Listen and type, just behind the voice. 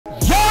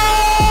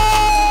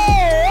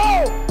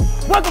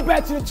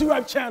back to the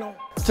 2Rap channel.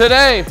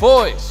 Today,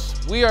 boys,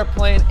 we are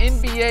playing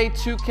NBA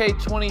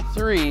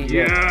 2K23.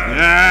 Yeah.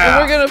 And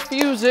we're gonna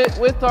fuse it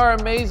with our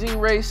Amazing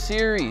Race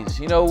series.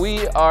 You know,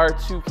 we are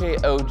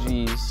 2K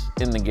OGs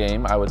in the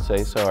game, I would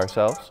say so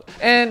ourselves.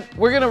 And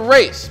we're gonna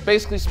race,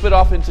 basically split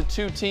off into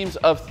 2 teams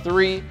of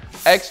 3,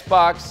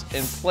 Xbox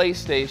and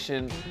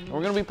PlayStation. And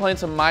we're gonna be playing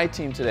some My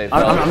Team today.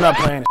 I'm not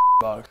playing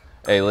Xbox.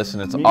 Hey, listen,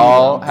 it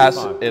all has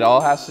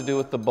to do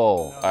with the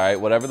bowl. All right,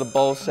 whatever the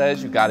bowl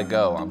says, you gotta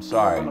go. I'm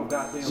sorry.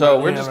 So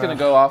we're just gonna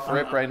go off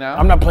rip right now.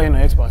 I'm not playing the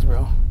Xbox,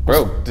 bro.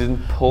 Bro,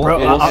 didn't pull. Bro,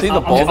 We'll see.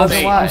 The bowl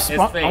doesn't lie.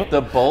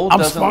 The bowl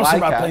doesn't lie. I'm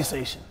sponsored by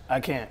PlayStation. I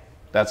can't.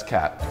 That's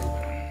cat.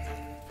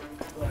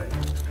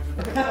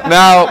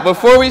 Now,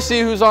 before we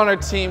see who's on our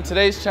team,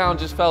 today's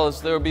challenges,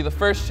 fellas, there will be the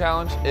first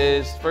challenge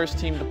is first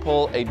team to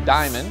pull a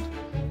diamond.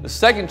 The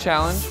second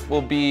challenge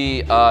will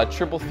be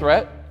triple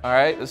threat. All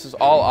right, this is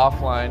all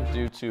offline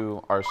due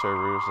to our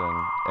servers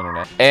and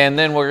internet. And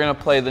then we're gonna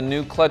play the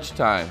new clutch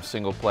time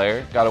single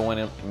player. Gotta win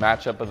a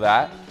matchup of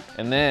that.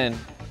 And then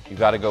you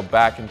gotta go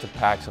back into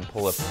packs and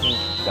pull a pink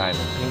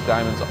diamond. Pink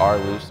diamonds are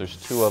loose, there's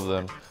 2 of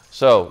them.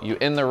 So you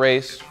end the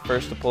race,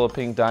 first to pull a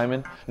pink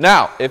diamond.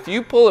 Now, if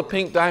you pull a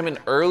pink diamond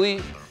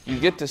early, you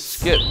get to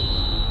skip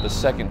the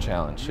second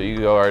challenge. So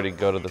you already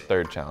go to the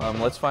third challenge.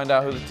 Let's find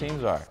out who the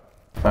teams are.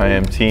 I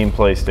am Team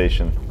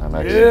PlayStation. I'm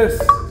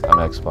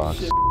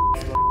Xbox.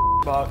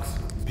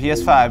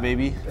 PS5,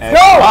 baby.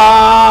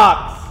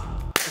 Xbox!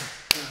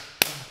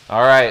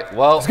 All right,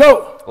 well,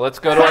 let's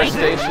go to our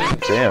station.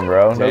 Damn,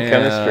 bro, no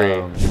chemistry.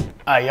 All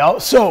right, y'all.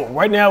 So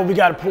right now we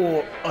gotta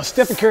pull a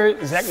Stephen Curry,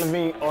 Zach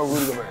LaVine, or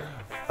Rudy Gobert.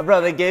 Bro,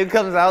 the game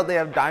comes out, they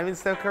have Diamond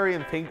Steph Curry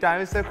and Pink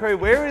Diamond Steph Curry.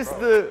 Where is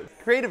the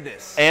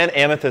creativeness? And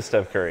Amethyst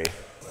Steph Curry. Is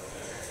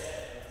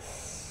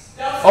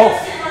that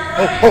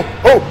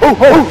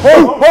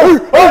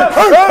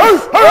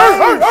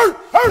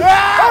a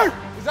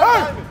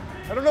diamond?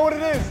 I don't know what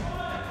it is.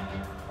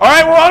 All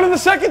right, we're on to the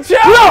second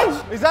challenge.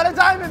 Is that a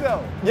diamond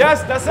though?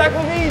 Yes, that's Zach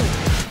LaVine.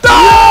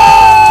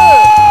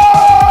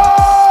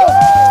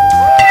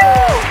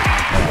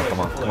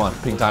 Come on,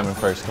 pink diamond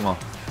first, come on.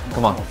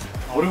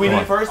 What do we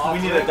need first? Do we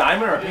need a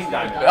diamond or a pink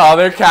diamond? Oh,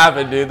 they're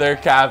capping, dude, they're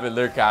capping.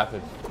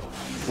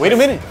 Wait a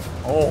minute.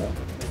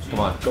 Come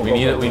on, we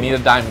need a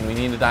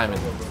diamond,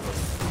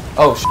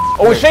 Oh,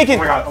 Oh, it's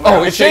shaking.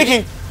 Oh, it's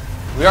shaking.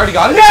 We already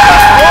got it?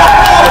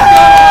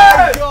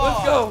 Yeah!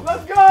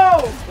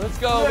 Let's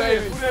go,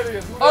 baby.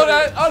 Oh,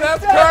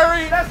 that's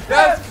Curry. That's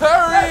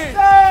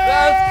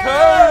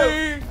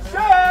Curry.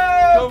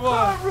 Come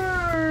on.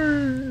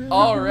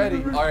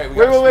 Already. All right, we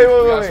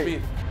got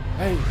speed.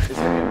 Hey,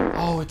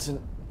 it's an.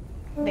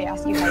 They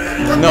ask you how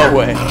you're No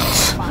way.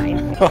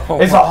 fine.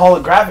 It's a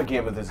holographic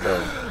amethyst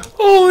though.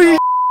 Holy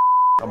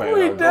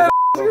we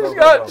just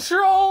got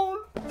trolled.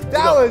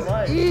 That was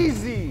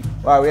easy.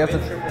 All right, we have to.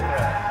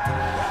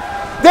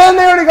 Damn,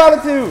 they already got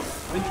it too.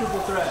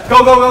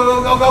 Go.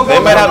 They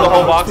might have the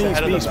whole box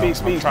ahead of them. Speed.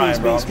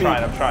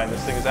 I'm trying.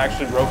 This thing is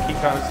actually low-key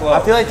kind of slow. I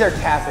feel like they're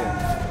capping.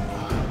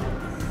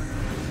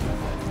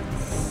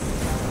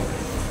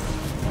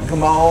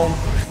 Come on.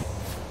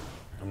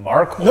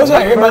 Mark. Those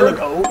like everybody look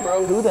old,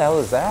 bro. Who the hell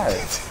is that?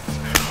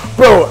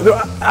 Bro,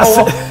 I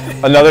said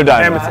Another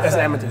diamond. That's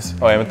Amethyst.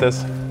 Oh,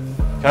 Amethyst.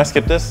 Can I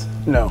skip this?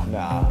 No.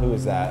 Nah, who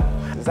is that?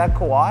 Is that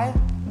Kawhi?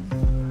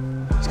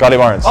 Scotty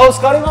Barnes. Oh,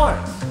 Scotty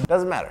Barnes.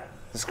 Doesn't matter.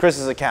 This is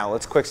Chris's account.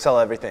 Let's quick sell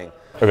everything.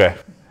 Okay.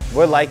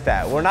 We're like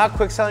that. We're not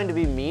quick selling to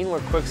be mean. We're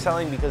quick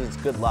selling because it's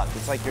good luck.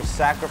 It's like you're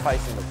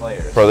sacrificing the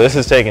players. Bro, this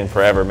is taking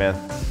forever, man.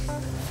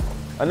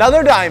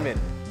 Another diamond.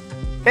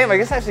 Damn, I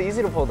guess it's actually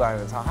easy to pull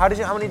diamonds, huh? How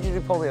many did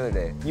you pull the other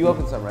day? You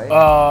opened some, right?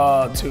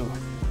 2.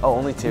 Oh,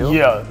 only 2?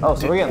 Yeah. Oh,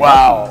 so we're getting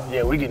lucky. lucky.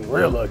 Yeah, we're getting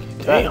real lucky.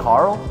 Is that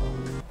Carl?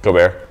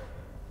 Gobert.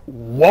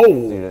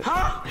 Whoa.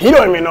 He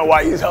don't even know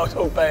why he's out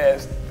so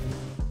fast.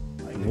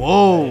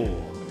 Whoa.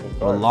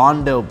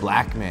 Rolando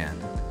Blackman.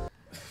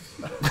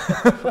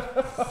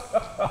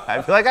 I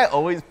feel like I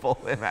always pull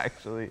him,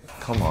 actually.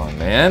 Come on,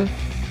 man.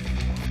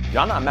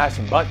 Y'all not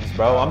mashing buttons,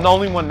 bro. I'm the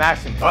only one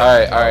mashing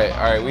buttons. All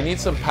right. We need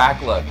some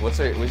pack luck. Let's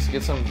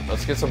get some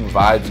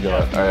vibes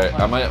going. All right,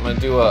 I'm gonna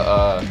do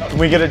a. Can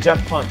we get a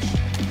Jeff punch?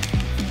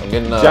 I'm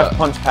getting a Jeff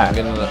punch pack. I'm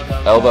getting an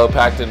elbow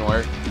pack didn't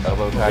work.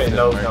 Elbow pack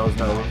didn't work.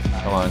 No.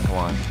 Come on.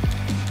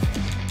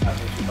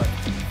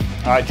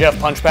 All right, Jeff,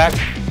 punch back.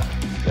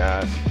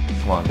 Yeah.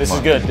 Come on. This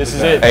is good. This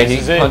is it. Hey,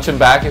 this is it. punch him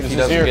back if he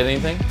doesn't get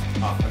anything.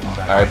 All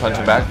right, punch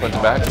him back. Come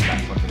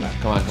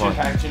on.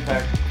 Chin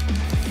pack.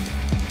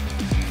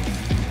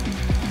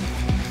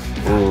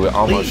 Ooh, it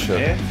almost shook.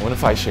 What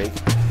if I shake?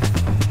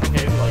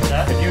 If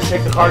you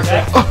shake the card,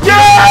 shake.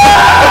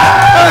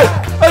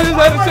 I just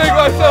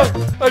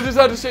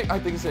had to shake myself. I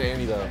think it's an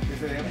Andy though.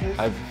 Is it Amethyst?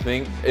 I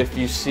think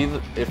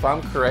if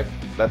I'm correct,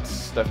 that's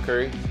Steph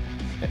Curry.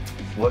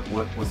 What's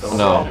the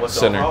No,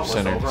 overall?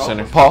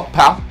 center. Pow.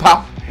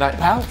 Not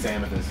Pal. It's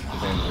Amethyst.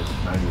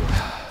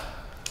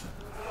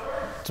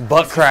 It's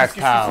butt crack,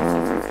 pal.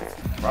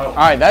 All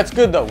right, that's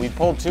good though. We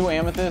pulled 2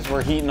 amethysts.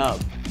 We're heating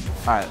up.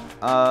 All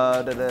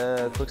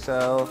right, quick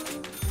sell.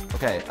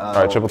 Okay. All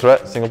right, triple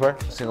threat, single player.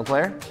 Single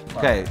player.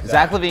 Okay,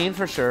 Zach Levine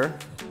for sure.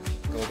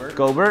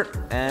 Gobert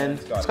and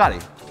Scotty.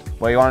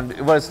 What you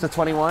want? What's the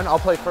 21? I'll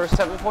play first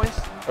 7 points.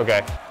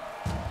 Okay.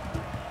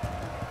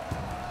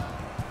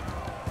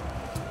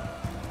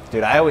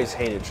 Dude, I always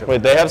hated triple.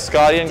 Wait, they have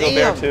Scotty and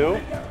Gobert too?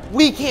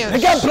 We can't. They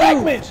got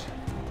Black Mitch.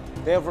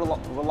 They have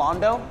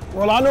Rolando.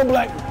 Rolando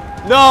Black.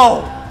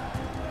 No.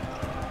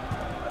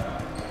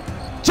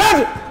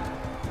 Charger!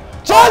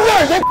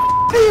 Charger! They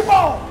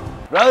D-ball!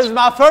 Bro, this is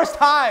my first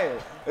time.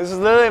 This is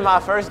literally my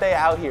first day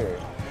out here.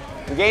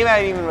 The game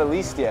hadn't even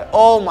released yet.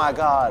 Oh my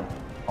God.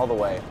 All the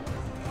way.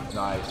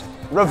 Nice.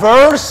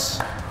 Reverse.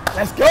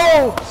 Let's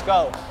go! Let's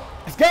go.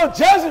 Let's go,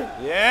 Charger!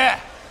 Yeah.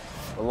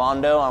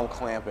 Rolando, I'm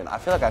clamping. I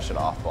feel like I should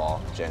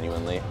off-ball,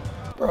 genuinely.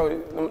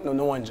 Bro,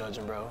 no one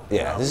judging, bro.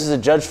 Yeah, this is a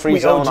judge-free We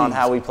zone OGs. on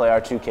how we play our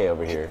 2K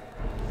over here.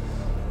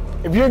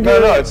 If you're No,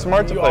 good, no, it's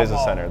smart to you play as a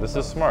off-ball. center. This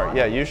is smart.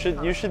 Yeah, you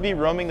should be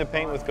roaming the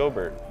paint with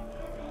Gobert.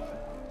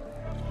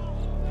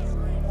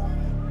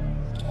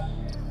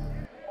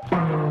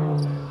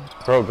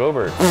 Bro,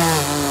 Gobert.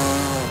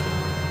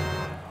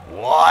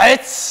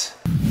 What?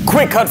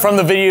 Quick cut from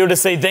the video to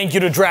say thank you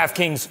to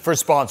DraftKings for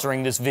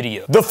sponsoring this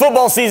video. The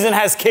football season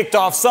has kicked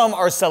off. Some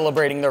are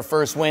celebrating their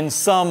first win.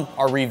 Some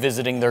are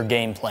revisiting their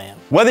game plan.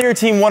 Whether your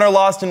team won or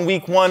lost in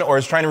week 1 or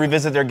is trying to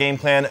revisit their game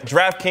plan,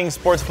 DraftKings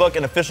Sportsbook,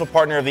 an official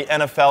partner of the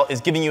NFL,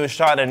 is giving you a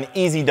shot at an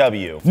easy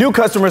W. New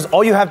customers,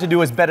 all you have to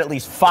do is bet at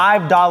least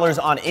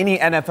 $5 on any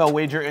NFL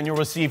wager and you'll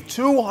receive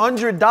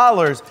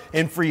 $200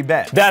 in free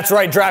bets. That's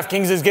right,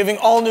 DraftKings is giving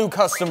all new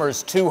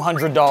customers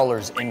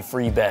 $200 in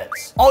free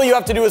bets. All you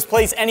have to do is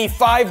place any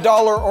 $5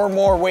 or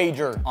more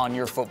wager on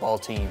your football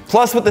team.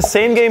 Plus, with the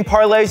same game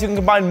parlays, you can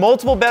combine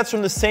multiple bets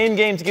from the same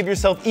game to give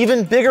yourself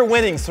even bigger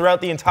winnings throughout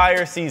the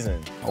entire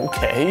season.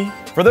 Okay.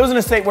 For those in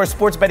a state where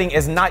sports betting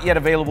is not yet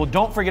available,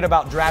 don't forget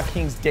about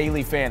DraftKings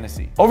Daily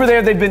Fantasy. Over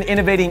there, they've been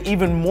innovating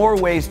even more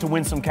ways to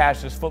win some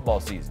cash this football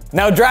season.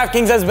 Now,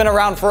 DraftKings has been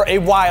around for a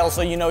while,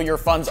 so you know your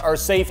funds are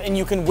safe and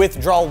you can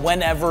withdraw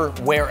whenever,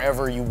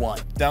 wherever you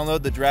want.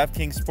 Download the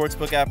DraftKings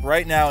Sportsbook app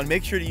right now and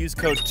make sure to use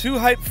code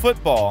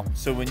 2HYPEFOOTBALL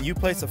so when you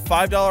place a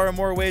 $5 or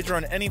more wager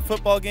on any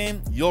football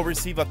game, you'll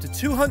receive up to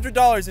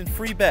 $200 in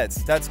free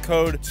bets. That's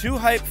code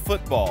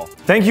 2HYPEFOOTBALL.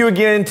 Thank you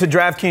again to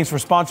DraftKings for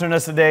sponsoring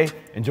us today.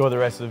 Enjoy the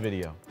rest of the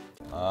video.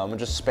 I'm gonna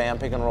just spam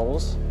pick and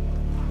rolls.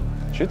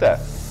 Shoot that.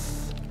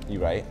 You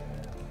right.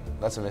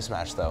 That's a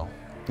mismatch though.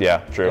 Yeah,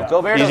 true.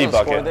 Gobert Easy doesn't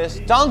score bucket. this.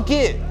 Dunk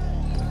it!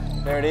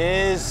 There it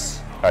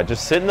is. All right,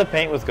 just sit in the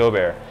paint with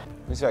Gobert.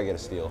 Let me see if I get a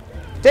steal.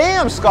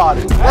 Damn,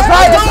 Scotty! That's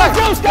right, that's right!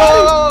 Go, Scotty!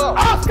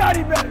 Oh,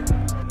 Scotty better!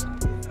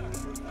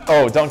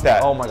 Oh, dunk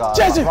that. Oh my God,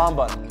 Jesse. wrong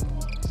button.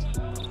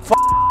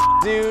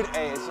 Dude,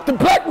 hey, it's, The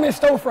Black Mitch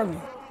stole from me.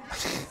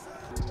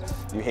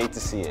 you hate to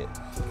see it.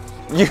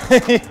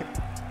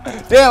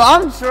 Damn,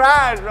 I'm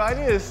trash, bro. I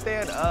need to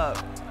stand up.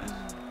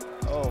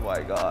 Oh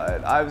my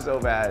God, I'm so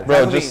bad.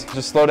 Bro, Zach Levine.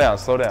 just slow down,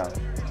 slow down.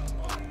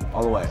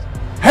 All the way.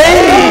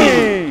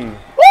 Hey!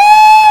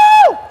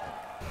 Woo!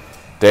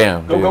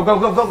 Damn, Go, dude. go, go,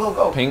 go, go, go,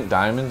 go. Pink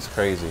diamonds,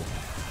 crazy.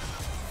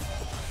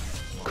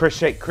 Chris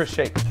shake, Chris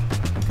shake.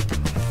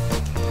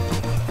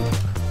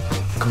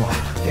 Come on.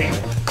 Damn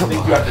it. I think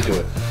you have to do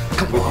it.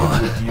 Come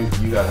on.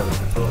 You gotta have it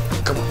control.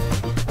 Come on.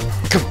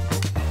 Come on.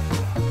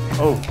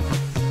 Oh.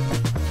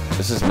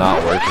 This is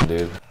not working,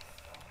 dude.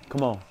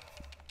 Come on.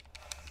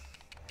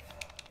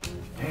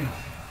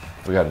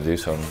 We gotta do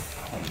something.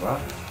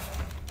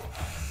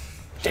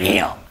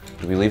 Damn.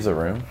 Did we leave the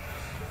room?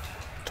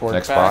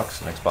 Next back.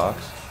 box, next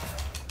box.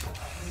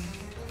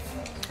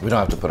 We don't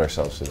have to put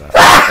ourselves through that.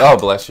 Oh,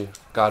 bless you.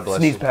 God bless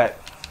Sneeze you. pack.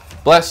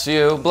 Bless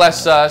you.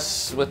 Bless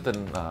us with the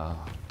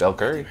Bell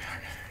Curry.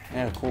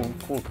 Yeah,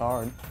 cool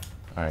card.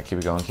 All right, keep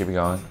it going, keep it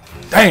going.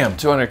 Damn,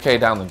 200K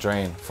down the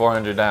drain,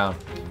 400 down.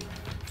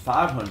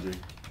 500.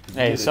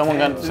 Hey,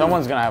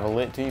 someone's gonna have a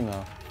lit team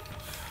though.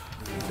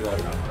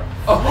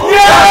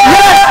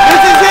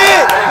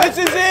 This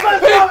is it!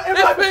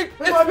 It's pink!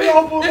 It might be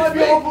hopeful, it might be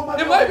hopeful,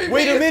 it might be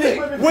Wait a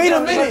minute! Wait a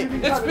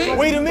minute! It's pink!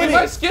 Wait a minute! We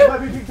might skip!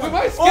 We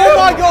might skip! Oh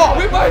my God!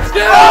 We might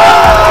skip!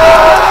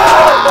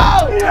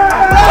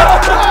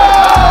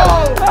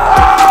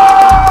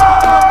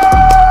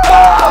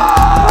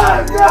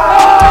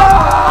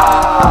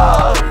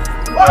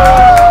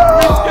 We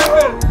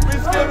skipping!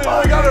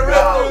 We gotta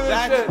rip through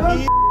this shit!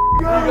 We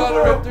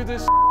gotta rip through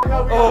this shit!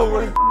 Oh,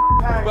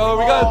 bro,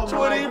 we got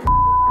 20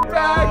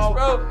 packs,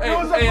 bro!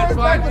 Hey, it's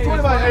fine.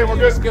 Hey, we're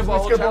good. Skip a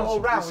whole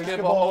round. We skip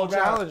a whole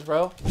challenge,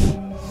 bro.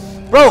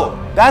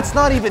 Bro, that's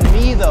not even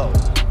me though.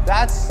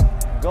 That's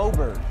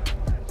Gobert.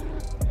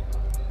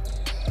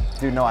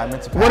 Dude, no, I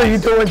meant to pass. What are you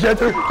doing,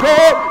 Jethro? Go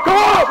up! Go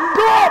up!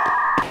 Go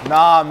up!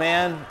 Nah,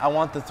 man, I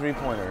want the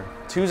three-pointer.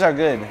 Twos are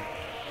good,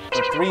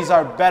 but threes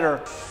are better.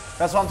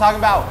 That's what I'm talking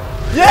about.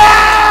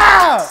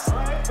 Yeah!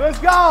 Let's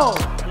go!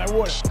 And I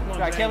would. Come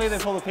on, I can't believe they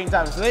pulled the pink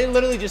diamond. So they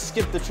literally just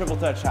skipped the triple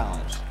threat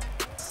challenge.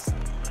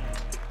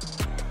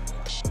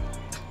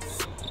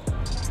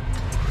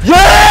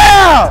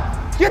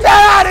 Yeah! Get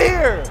that out of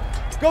here!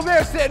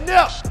 Gobert standing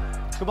up!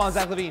 Come on,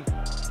 Zach Levine.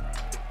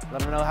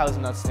 Let him know how his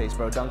nuts taste,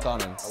 bro. Dunk on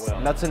him. I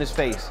will. Nuts in his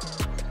face.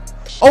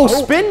 Oh,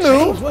 spin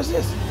move. What's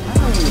this?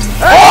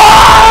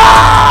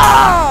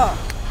 Ah!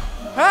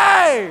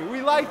 Hey,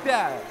 we like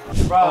that.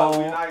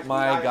 Oh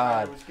my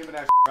God.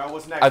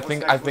 I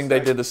think they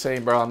did the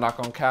same, bro. I'm not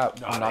gonna cap.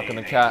 I'm not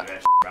gonna cap.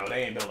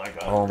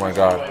 Oh my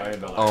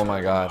God. Oh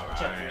my God.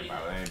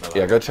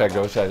 Yeah, go check.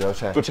 Go check. Go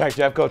check. Go check,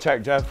 Jeff. Go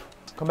check, Jeff.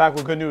 Come back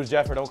with good news,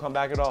 Jeff, or don't come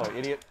back at all,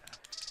 idiot.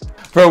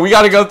 Bro, we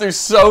gotta go through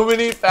so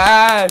many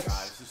packs.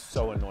 God, this is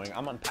so annoying.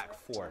 I'm on pack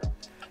 4.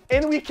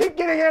 And we keep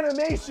getting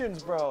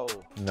animations, bro.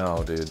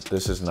 No, dude,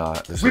 this is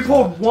not. We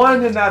pulled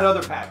one in that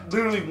other pack,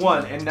 literally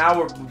one, and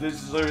now this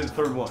is literally the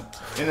third one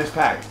in this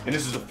pack, and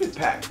this is the 5th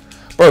pack.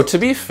 Bro, to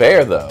be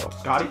fair though,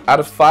 Scotty? out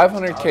of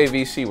 500k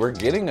VC, we're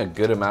getting a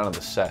good amount of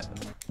the set.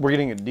 We're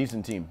getting a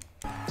decent team.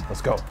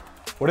 Let's go.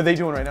 What are they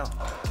doing right now?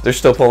 They're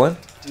still pulling?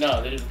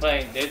 No, they're just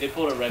playing. They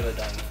pulled a regular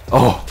diamond.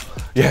 Oh,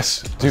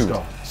 yes, dude.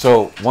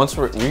 So once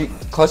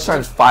clutch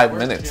time's 5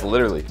 minutes,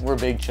 literally. We're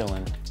big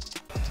chilling.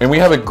 And we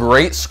have a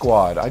great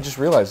squad. I just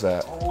realized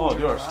that. Oh,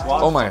 dude, our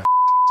squad. Oh my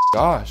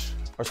gosh.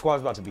 Our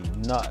squad's about to be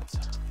nuts.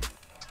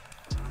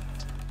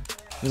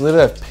 We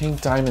literally have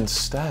pink diamond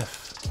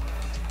Steph.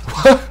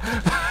 What?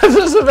 This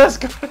is the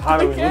best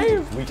card in the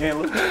game. We can't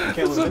lose.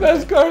 This is the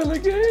best card in the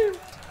game.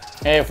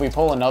 Hey, if we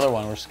pull another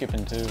one, we're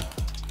skipping 2.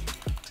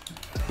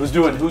 Who's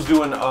doing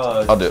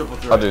I'll do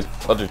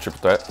triple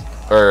threat.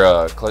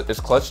 Or it's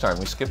clutch time.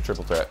 We skip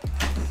triple threat.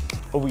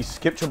 Oh, we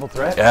skip triple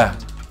threat? Yeah.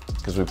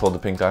 Because we pulled the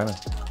pink diamond.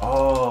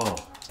 Oh.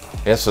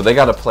 Yeah, so they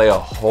gotta play a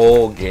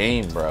whole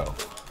game, bro.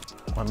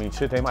 I mean,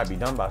 shit, they might be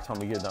done by the time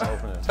we get done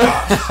opening.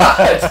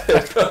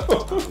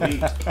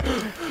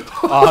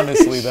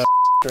 Honestly, that's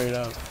straight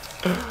up.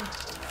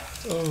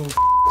 Oh,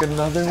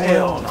 another one.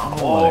 Hell no.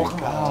 Oh my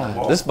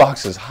God. This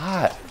box is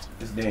hot.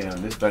 This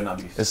better not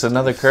be. It's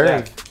another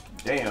Curry.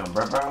 Damn,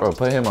 bro. Bro,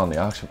 put him on the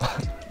auction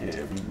block.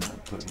 Yeah, we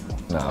put him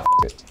on. Nah,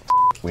 it.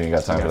 We ain't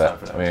got time for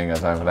that. We ain't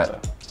got time for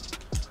that.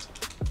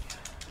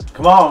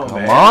 Come on,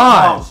 man. Come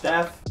on,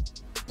 Steph.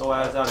 No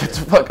ass out here.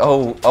 Fuck.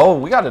 Oh,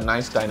 we got a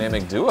nice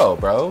dynamic duo,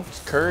 bro. It's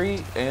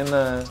Curry and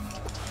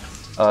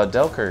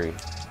Del Curry.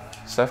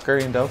 Steph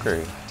Curry and Del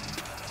Curry.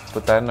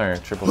 Put that in our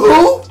triple threat.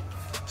 Who?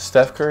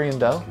 Steph Curry and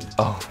Del?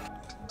 Oh.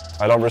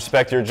 I don't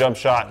respect your jump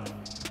shot.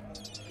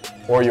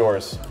 Or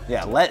yours.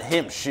 Yeah, let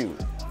him shoot.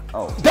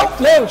 Oh. Don't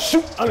let him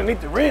shoot underneath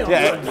the rim.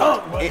 Yeah,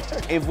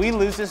 if we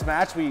lose this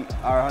match, we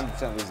are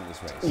 100% losing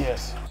this race.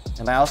 Yes.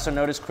 And I also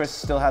noticed Chris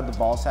still had the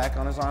ball sack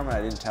on his arm, and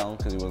I didn't tell him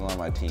because he wasn't on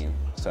my team.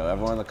 So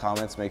everyone in the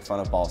comments make fun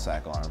of ball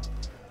sack arm.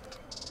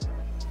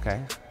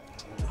 Okay.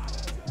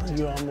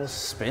 You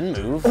almost Spin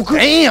move.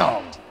 Okay.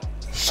 Damn!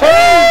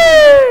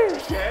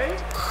 Okay.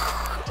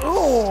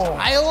 Oh.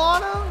 Pile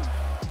on him?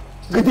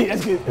 Good D,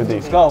 that's good. Good D.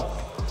 Let's go.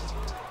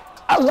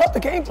 I love the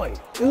gameplay.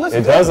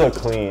 It does look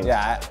clean.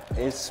 Yeah,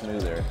 it's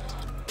smoother.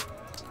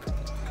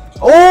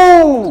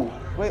 Oh!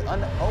 Wait,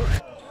 oh.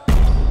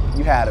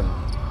 You had him.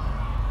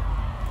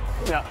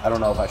 Yeah. I don't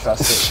know if I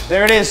trust it.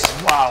 There it is.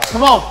 Wow.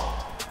 Come on.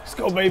 Let's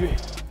go, baby.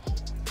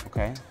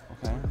 Okay.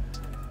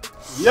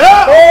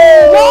 Yeah!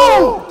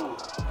 Oh!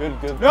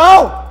 Good.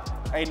 No!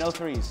 Hey, no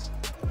threes.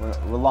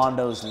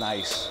 Rolando's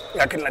nice.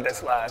 Yeah, I couldn't let that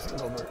slide.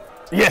 It's over.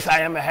 Yes,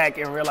 I am a hack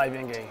in real life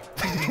in game.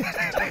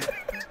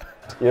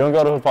 You don't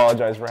got to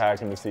apologize for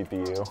hacking the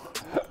CPU.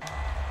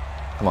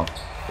 Come on.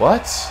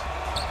 What?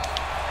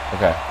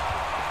 Okay.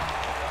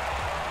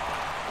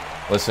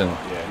 Listen,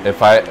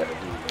 if I...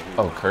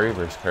 Oh, Curry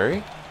versus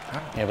Curry?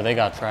 Yeah, but they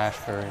got trash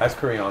Curry. That's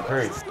Curry on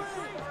Curry.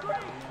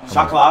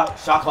 Shot clock.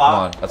 Come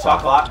on. That's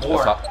Shot clock.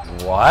 More.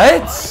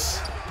 What?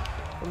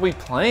 What are we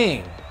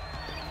playing?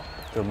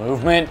 Good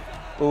movement.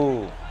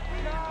 Ooh.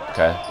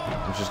 Okay.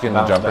 I'm just getting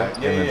the jumper.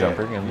 Getting the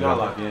jumper. Getting the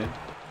jumper. Lock in.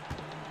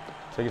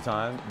 Take your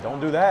time. Don't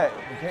do that.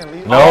 You can't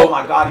leave. No. Oh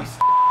my God, he's.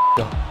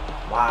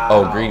 Wow.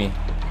 Oh, Greeny.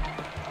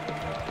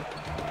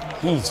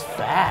 He's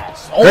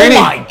fast. Greeny.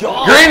 Oh my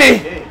God.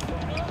 Greeny!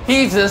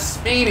 He's a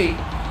speedy.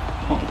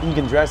 He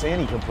can dress and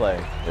he can play.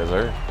 Yes,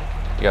 sir.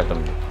 You got the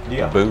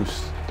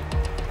boost.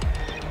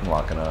 I'm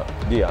locking up.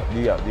 D up.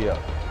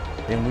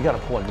 Then we gotta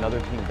pull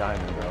another pink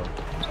diamond, bro.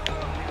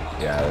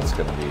 Yeah, that's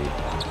gonna be.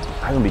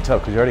 That's gonna be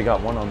tough because you already got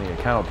one on the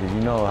account because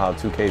you know how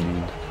 2K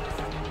be.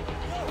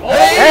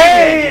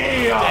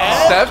 Hey!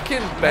 Steph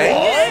can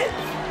bang it?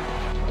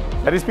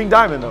 That is pink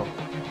diamond though.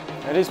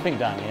 That is pink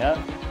diamond, yeah.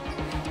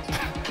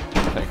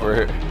 Like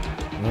we're.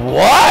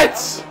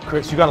 What?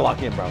 Chris, you gotta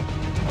lock in, bro.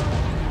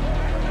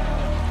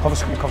 Cover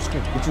screen.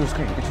 Get you a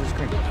screen.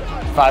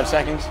 5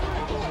 seconds.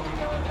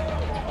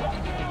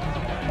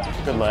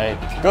 Good lay.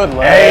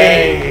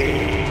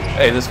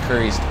 Hey, this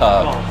Curry's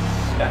tough.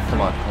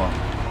 Come on.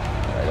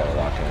 I gotta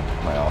lock in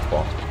my off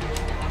ball.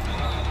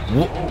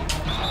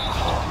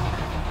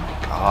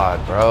 God,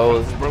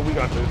 bro. Bro, we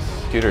got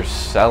this. Computer's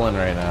selling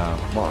right now.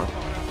 Come on.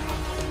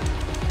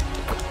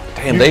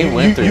 Damn, they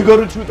went through. You go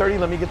to 230,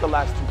 let me get the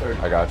last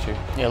 230. I got you.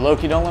 Yeah,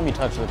 Loki, don't let me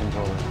touch the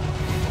controller.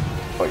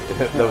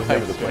 That was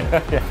never the plan.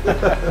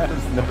 That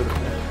was never the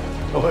plan.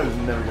 Oh, it was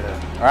never gonna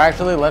happen. Or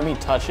actually, let me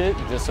touch it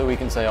just so we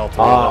can say all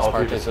 3 of us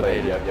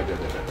participated. Yep.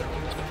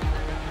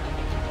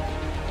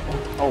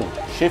 Oh,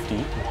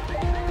 shifty.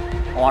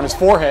 On his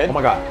forehead. Oh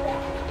my God.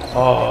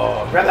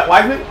 Oh, grab that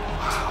Wiseman.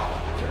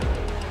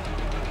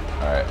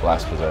 All right,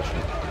 last possession.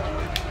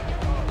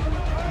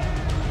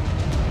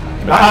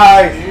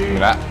 Nice. Give me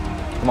that.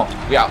 Come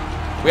on, we out.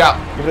 We out.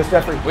 Give it a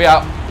Jeffrey. We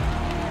out.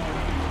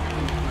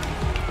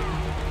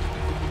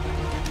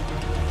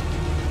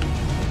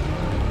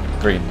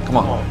 Green, come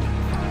on.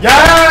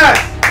 Yes!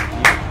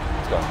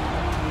 Let's go.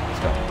 Let's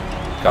go.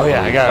 Got Oh, the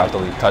yeah, lead. I got the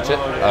lead. Touch it.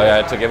 Oh yeah,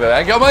 I took it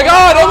back. Oh my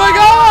God! Oh my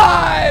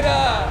God!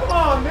 Come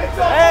on,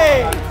 Mitchell.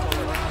 Hey!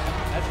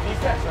 That's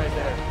defense right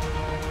there.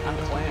 I'm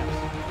clamps.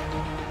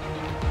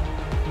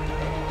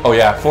 Oh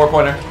yeah,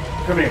 4-pointer.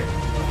 Come here.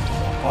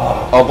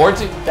 Oh, board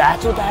team.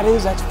 That's what that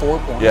is? That's 4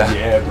 points? Yeah.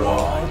 Yeah, bro.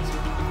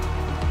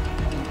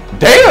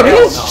 Damn,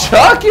 he's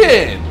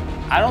chucking.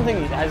 I don't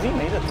think has he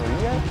made a 3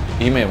 yet?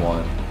 He made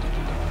 1.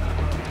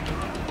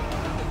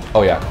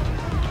 Oh yeah.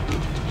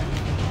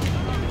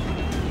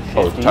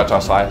 Oh, touch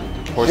on slide.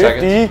 4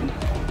 seconds.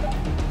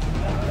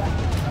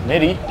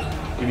 Nitty.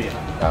 Give me it.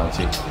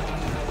 Bouncy.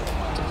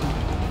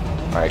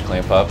 All right,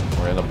 clamp up.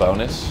 We're in a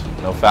bonus.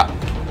 No foul.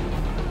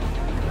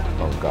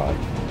 Oh God.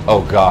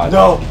 Oh God.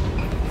 No.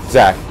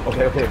 Zach.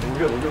 Okay, we're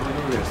good.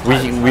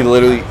 We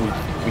literally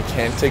we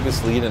can't take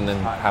this lead and then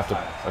have to.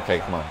 Okay,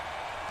 come on.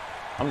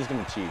 I'm just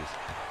gonna cheese.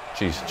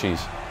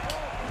 Cheese.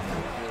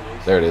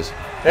 There it is.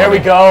 There we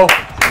go.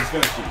 He's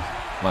gonna cheese.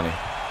 Money.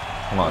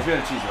 Come on. He's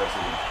gonna cheese the rest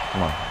of the game.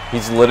 Come on.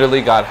 He's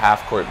literally got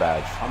half court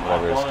badge.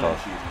 Whatever it's off-balling called.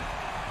 and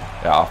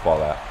cheesing. Yeah, off ball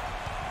that.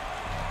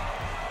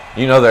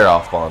 You know they're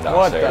off balling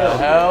What downstairs. the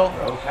hell?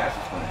 Bro, pass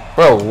is playing.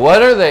 Bro,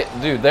 what are they?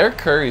 Dude, their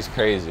Curry's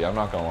crazy. I'm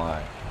not gonna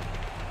lie.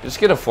 Just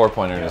get a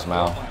 4-pointer in his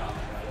mouth.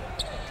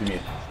 Give me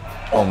it.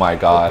 Oh my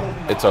God.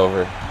 It's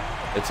over.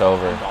 It's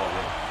over.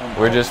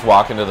 We're just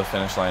walking to the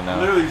finish line now.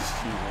 Literally just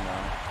cheesing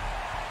now.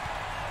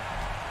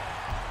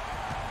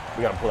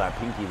 We gotta pull that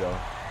pinky though.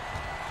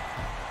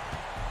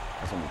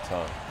 That's gonna be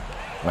tough.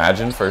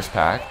 Imagine first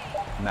pack.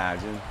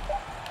 Imagine.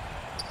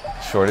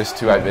 Shortest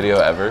 2-eye video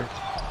ever.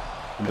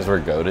 Because we're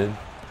goated.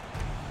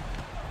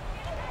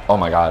 Oh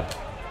my God.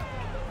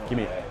 Give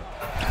me it.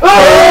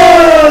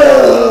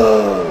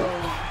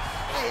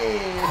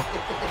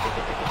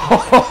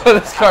 Oh,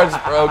 this card's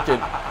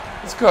broken.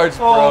 This card's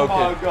Oh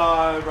broken. my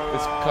God, bro.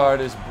 This card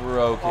is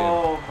broken.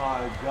 Oh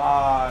my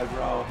God,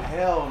 bro.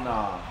 Hell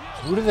nah.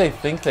 Who do they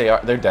think they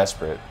are? They're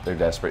desperate. They're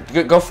desperate.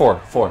 Go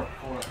 4.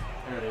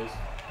 There it is.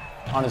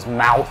 On his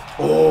mouth.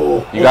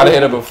 Oh. You gotta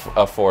hit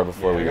a 4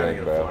 before we gotta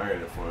get it, get a bro. 4. I gotta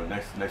get a 4.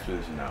 Next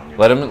position now.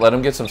 Let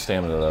him get some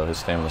stamina though. His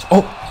stamina's.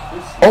 Oh.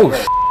 Oh.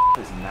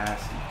 This is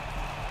nasty.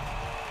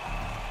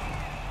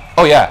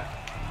 Oh yeah.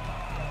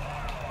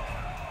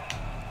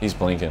 He's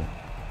blinking.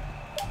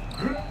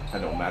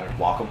 That don't matter.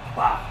 Block him.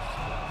 Bah.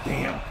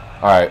 Damn.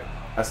 All right.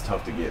 That's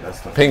tough to get. That's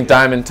tough. Pink to get.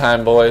 diamond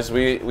time, boys.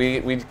 We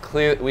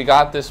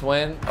got this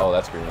win. Oh,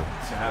 that's green. To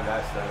have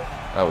that stuff.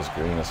 That was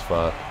green as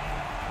fuck.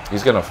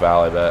 He's gonna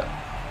foul, I bet.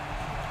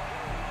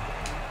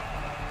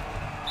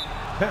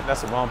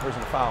 That's the wrong person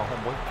to foul,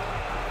 homeboy.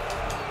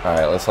 All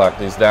right, let's lock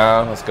these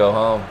down. Let's go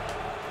home.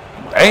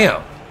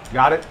 Damn.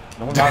 Got it?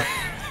 No one got it.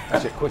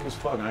 That shit quick as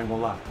fuck, I ain't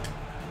gonna lie.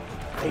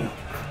 Damn. All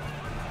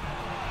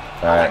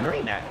That right.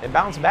 green, it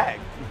bounced back.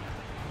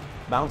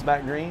 Bounce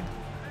back green.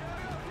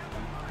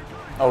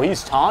 Oh,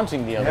 he's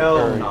taunting the other Hell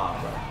Curry.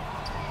 nah, bro.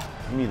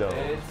 Give me those.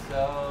 It's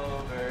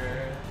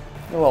over.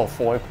 A little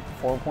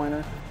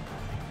 4-pointer.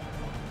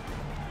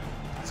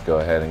 Let's go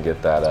ahead and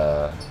get that.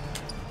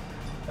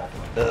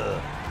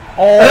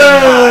 Oh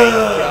my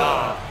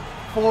God.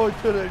 4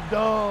 to the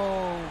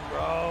dome,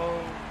 bro.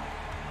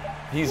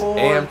 He's 4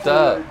 amped to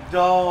up. the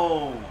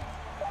dome.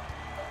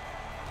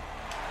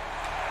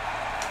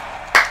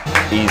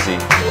 Easy.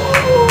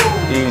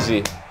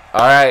 Easy.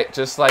 All right,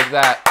 just like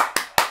that.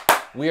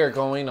 We are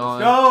going on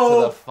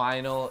to the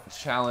final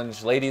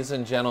challenge. Ladies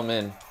and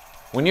gentlemen,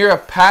 when you're a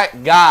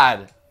pack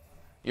god,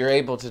 you're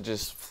able to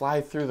just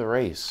fly through the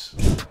race.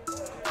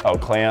 Oh,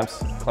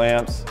 clamps.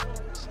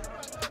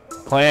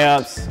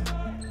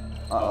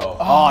 Uh-oh.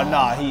 Oh,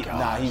 nah,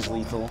 he's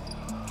lethal.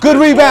 Good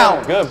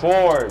rebound. Good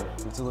board.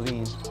 It's a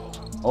Levine.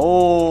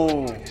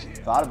 Oh,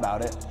 thought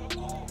about it.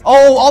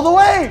 Oh, all the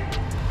way.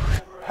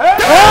 Hey!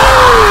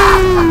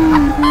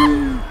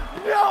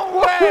 No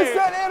way! What's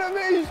that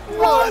animation?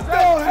 What the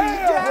hell?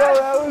 Bro,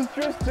 that was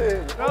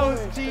Tristan. That was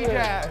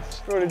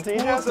T-Gas. Bro, did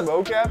T-Gas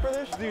mocap for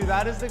this? Dude,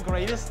 that is the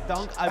greatest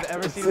dunk I've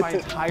ever seen in my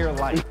entire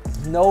life.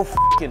 No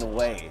fucking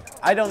way.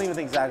 I don't even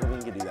think Zach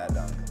Levine could do that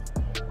dunk.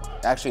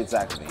 Actually, it's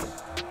Zach Levine.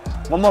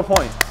 One more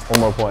point. One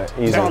more point.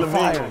 Easy. Zach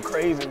Levine going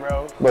crazy,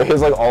 bro. But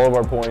he's like all of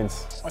our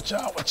points. Watch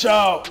out, watch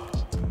out.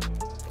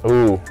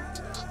 Ooh.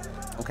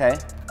 Okay.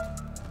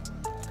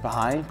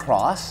 Behind,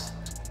 cross,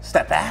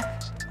 step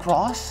back,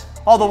 cross,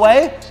 all the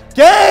way.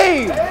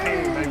 Game! All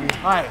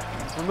right,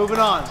 we're moving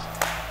on.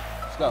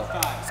 Let's go.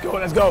 Let's go,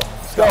 let's go,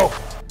 let's go.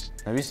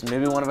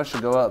 Maybe one of us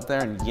should go up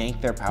there and yank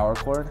their power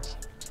cord.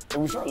 If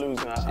we start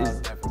losing, I'll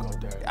have to go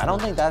there. I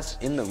don't think that's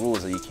in the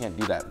rules that you can't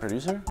do that,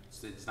 producer.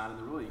 It's not in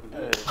the rule. You can do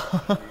it.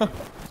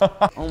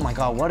 Oh my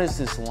God, what is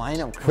this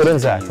lineup? Put in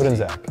Zach. Put in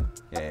Zach.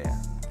 Yeah.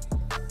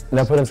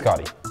 Now put in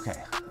Scotty.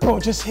 Okay. Bro,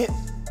 just hit.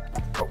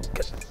 Bro,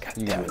 God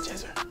damn it,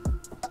 Jezzer.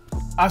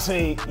 I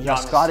say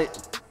Giannis. Scotty.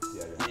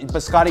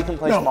 But Scotty can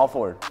play small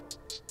forward.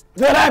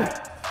 That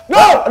happened.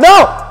 No!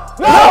 No!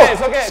 No!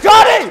 It's okay.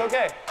 Scotty! It's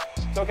okay.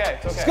 It's okay.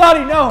 It's okay.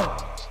 Scotty, no!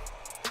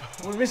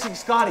 We're missing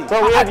Scotty.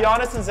 Bro, we have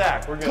Giannis and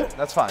Zach. We're good.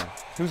 That's fine.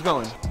 Who's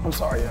going? I'm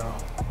sorry, y'all.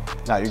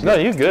 No, you're good. No,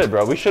 you good,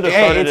 bro. We should have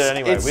started it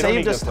anyway. It We don't saved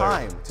need us good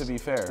players. time, to be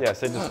fair. Yeah,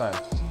 saved us time.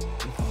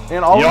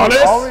 And all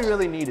Giannis? we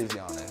really need is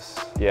Giannis.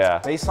 Yeah.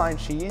 Baseline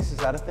cheese, is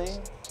that a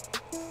thing?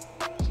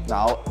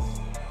 No.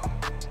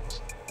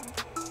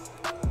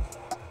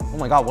 Oh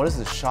my God, what is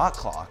this shot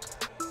clock?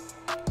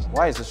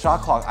 Why is the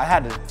shot clock? I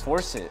had to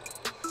force it.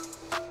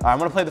 All right, I'm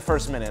gonna play the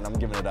first minute and I'm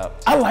giving it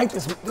up. I like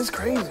this. This is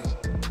crazy.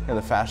 Yeah,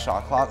 the fast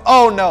shot clock.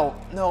 Oh no,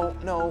 no,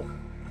 no.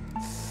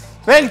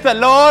 Thank the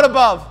Lord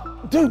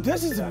above. Dude,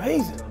 this is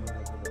amazing.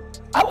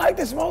 I like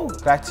this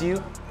mode. Back to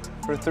you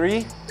for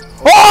 3.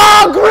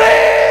 Oh,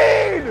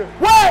 green!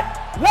 Wet,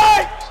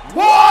 light,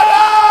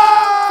 water!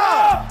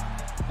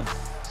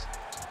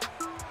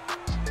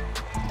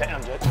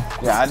 Damn, Judge.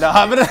 Yeah, I know.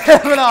 I'm an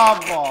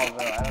off ball,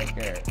 bro. I don't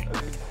care.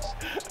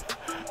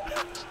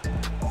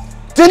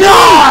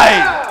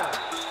 Denied!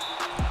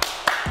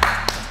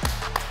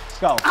 Let's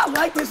go. I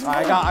like this mode.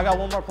 I got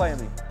one more play in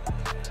me.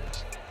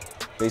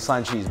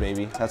 Baseline cheese,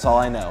 baby. That's all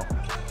I know.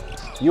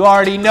 You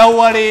already know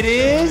what it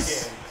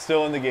is.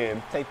 Still in the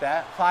game. Take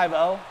that. 5-0.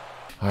 All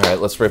right,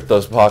 let's rip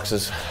those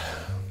boxes.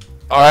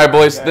 All right,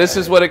 boys, this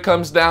is what it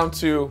comes down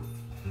to.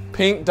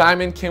 Pink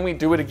Diamond, can we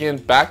do it again?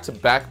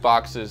 Back-to-back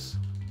boxes.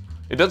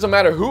 It doesn't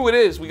matter who it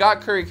is. We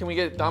got Curry. Can we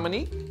get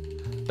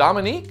Dominique?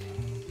 Dominique?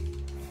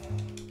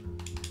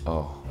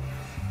 Oh.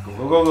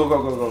 Go, go, go,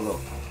 go, go, go, go.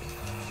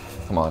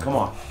 Come on. Come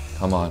on.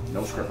 Come on.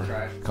 No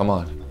stripper. Come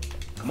on.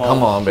 Come on,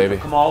 Come on, baby.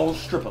 Come on,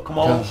 stripper. Come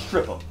on,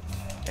 stripper.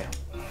 Damn.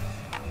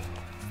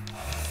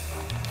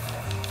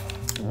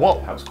 Whoa.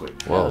 That was quick.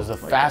 That was the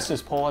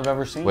fastest pull I've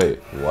ever seen. Wait,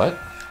 what?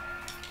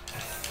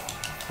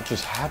 What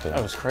just happened?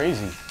 That was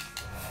crazy.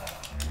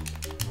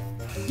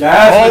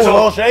 Yes, a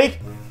little shake.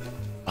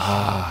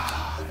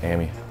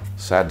 Amy,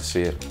 sad to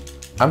see it.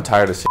 I'm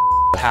tired of seeing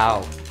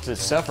Pow. Is it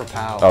Steph or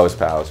Pow? Oh, it's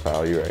Powell, it's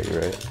Powell. You're right,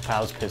 you're right.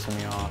 Pow's pissing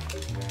me off.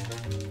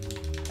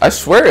 I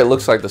swear it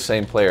looks like the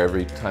same player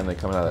every time they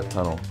come out of that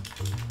tunnel.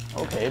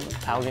 Okay, but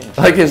Pow getting...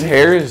 Like his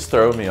hair is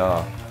throwing me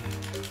off.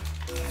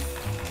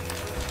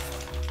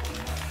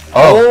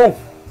 Oh!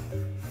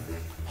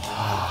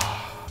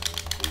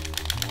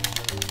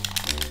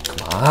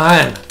 Come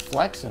on!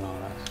 Flexing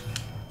on us.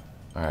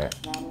 All right,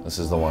 this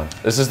is the one.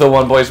 This is the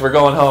one, boys. We're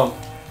going home.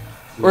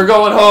 We're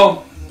going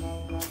home.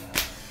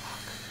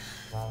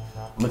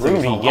 I'm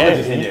gonna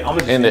just end it. I'm gonna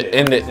just End it,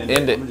 end it, I'm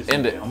end it, gonna just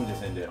end it. I'm gonna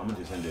just end it. I'm gonna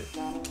just end it.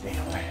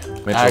 Damn,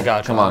 man. Mitchell, I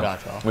got you, come I on.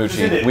 got you.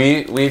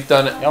 Moochie, we've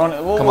done it.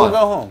 We'll Come go on.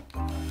 home.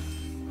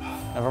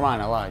 Never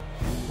mind, I lied.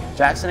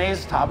 Jackson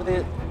A's top of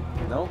the.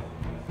 No?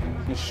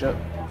 He shook.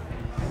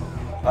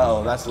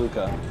 Uh-oh, that's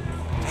Luka.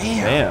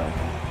 Damn.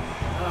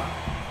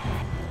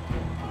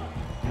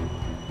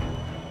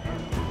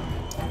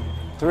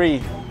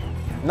 Three.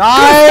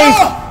 Nice!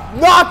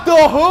 Not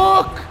the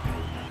hook!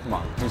 Come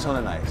on, do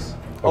something nice.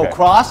 Oh, Okay.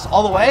 cross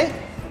all the way?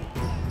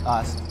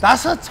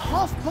 That's a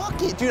tough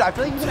bucket. Dude, I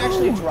feel like you can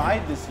actually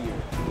drive this year.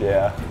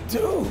 Yeah.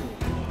 Dude.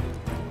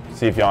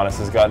 See if Giannis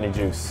has got any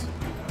juice.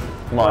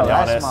 Come on,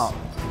 Giannis.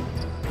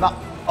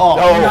 Oh,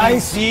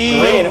 Nice.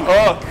 Green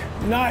hook.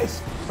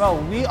 Nice. Bro,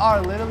 we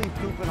are literally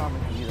pooping on the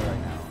computer right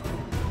now.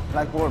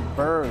 Like we're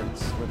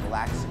birds with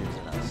laxatives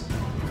in us.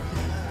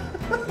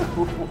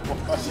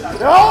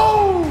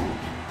 No!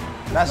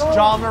 That's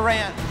John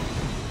Morant.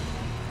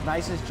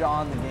 Nicest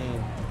jaw in the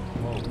game.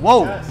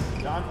 Whoa. Yes,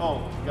 John.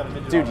 Oh, you got a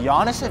midget. Dude,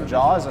 on. Giannis and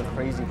Jaw is a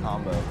crazy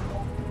combo.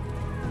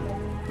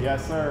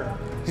 Yes, sir.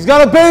 He's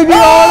got a baby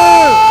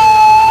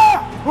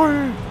on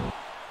him!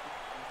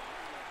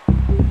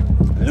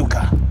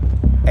 Luka.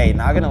 Hey,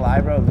 not gonna lie,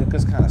 bro.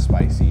 Luka's kind of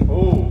spicy.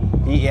 Ooh.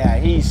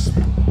 He's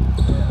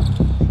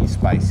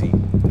spicy.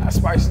 Not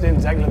spicier than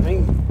Zach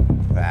Levine.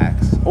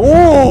 Facts.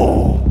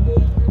 Ooh!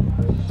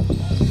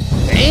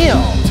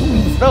 Damn!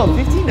 Bro,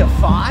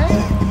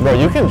 15-5? Bro,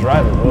 you can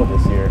drive the road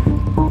this year.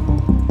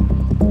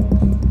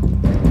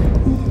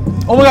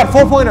 Oh my god,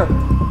 4-pointer!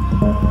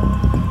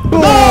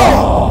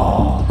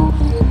 No!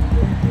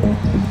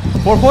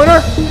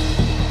 4-pointer?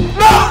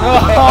 No!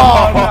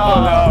 Oh,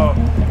 no.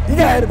 You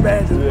gotta have the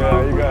badges.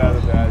 Yeah, you gotta have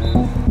the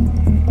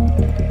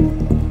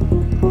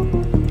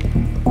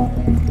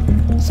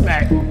badges.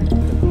 Smack.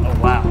 Oh,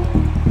 wow.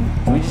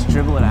 Can we just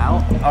dribble it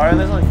out? Alright,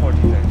 there's only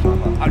 14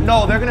 seconds.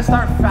 No, they're gonna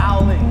start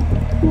fouling.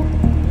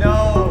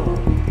 No!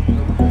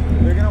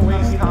 They're gonna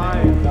waste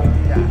time.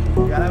 Yeah,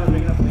 you gotta have a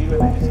big enough lead where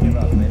they just give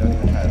up and they don't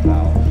even try to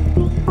foul.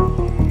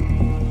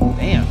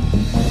 Damn.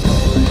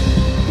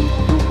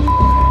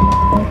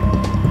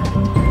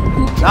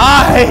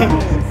 Nice!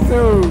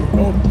 Dude,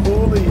 oh,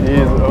 bully. He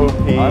is OP.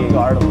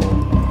 Unguardable.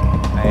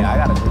 Hey, I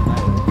got a good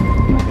night.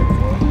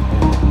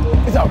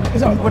 It's over.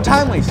 It's over. We're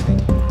time wasting.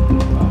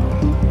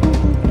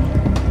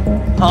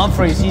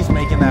 Humphreys, he's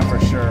making that for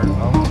sure.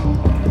 Oh.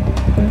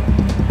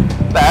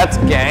 That's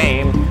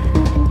game.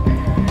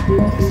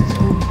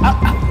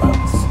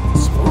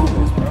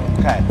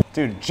 Okay,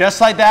 dude, just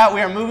like that, we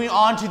are moving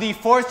on to the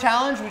fourth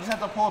challenge. We just have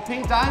to pull a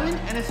pink diamond,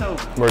 and it's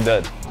over. We're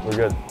dead. We're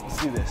good.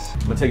 Let's do this.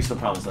 But take us to the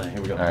promised land.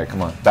 Here we go. All right,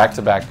 come on. Back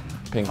to back.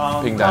 Pink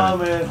diamond.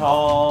 Coming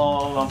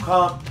home. I'm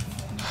coming.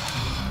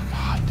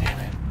 God damn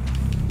it.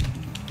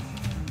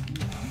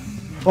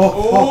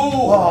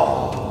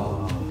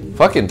 Oh.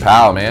 Fucking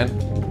pal, man.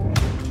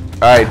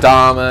 All right,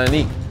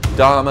 Dominique.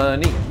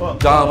 Dominique.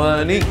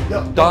 Dominique.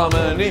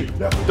 Dominique.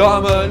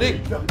 Dominique.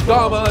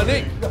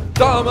 Dominique.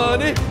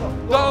 Dominique.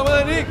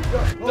 Dominique.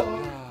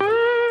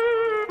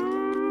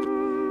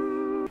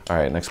 All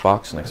right, next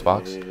box. Next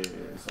box. It.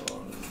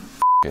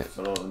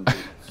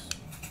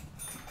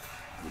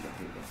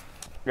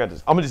 Got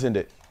this. I'm gonna just end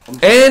it.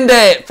 End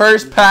it.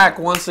 First pack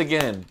once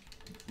again.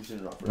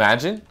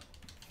 Imagine.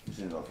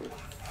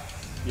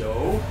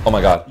 Yo. Oh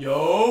my God.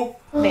 Yo.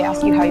 They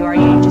ask you how you are,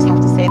 you just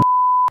have to say,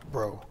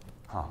 Bro.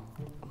 Huh.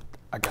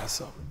 I got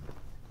something.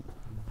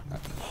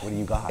 What do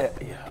you got?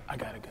 Yeah, I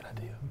got a good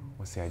idea.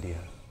 What's the idea?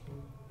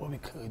 What we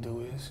could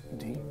do is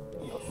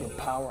your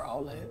power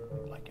outlet,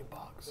 like your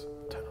box,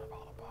 turn on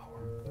all the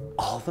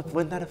power.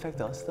 Wouldn't that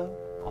affect us though?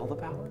 All the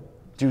power?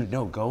 Dude,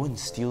 no, go and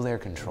steal their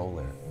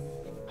controller.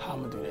 How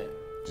I'm gonna do that?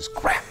 Just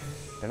grab.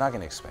 They're not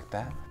gonna expect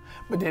that.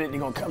 But then they're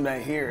gonna come down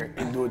here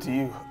and do it to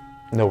you.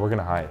 No, we're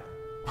gonna hide.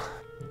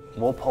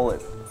 We'll pull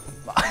it.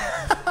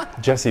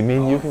 Jesse, me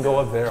and you can go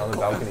up there on the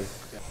balcony.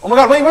 Oh my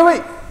God,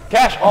 wait.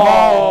 Cash.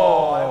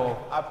 Oh.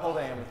 I pulled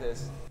a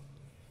amethyst.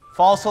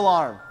 False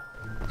alarm.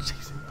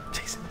 Jason,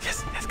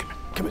 yes,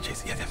 come here,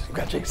 Jason, yes, you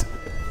got Jason.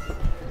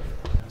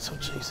 So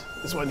Jason,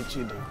 this is what I need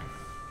you to do.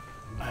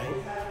 Alright?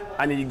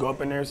 I need you to go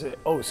up in there and say,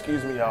 oh,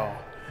 excuse me, y'all,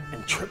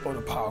 and trip on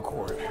the power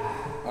cord.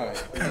 Alright,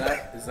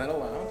 is that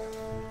allowed?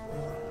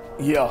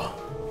 Yeah.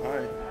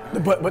 Alright.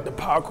 But the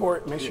power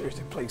cord, make sure it's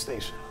the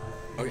PlayStation.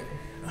 Okay.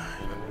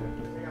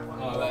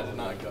 Oh, that did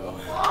not go.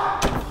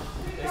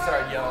 They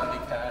started yelling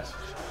at me, Cash.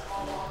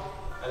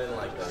 I didn't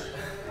like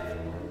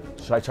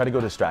that. Should I try to go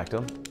distract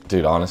him?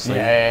 Dude, honestly.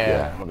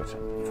 Yeah.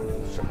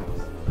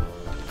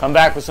 Come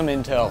back with some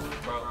intel.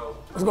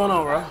 What's going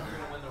on, bro?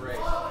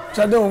 What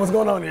y'all doing? What's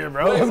going on here,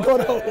 bro? What's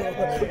going on?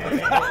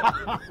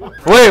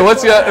 Wait,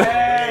 what's your?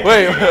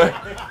 Wait,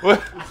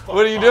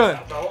 what are you doing?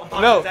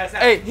 No,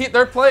 hey,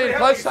 they're playing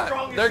clutch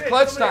time. They're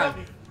clutch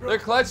time. They're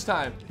clutch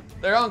time.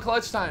 They're on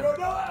clutch time.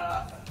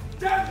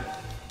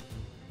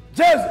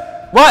 Jason!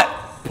 What?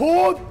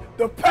 Pull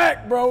the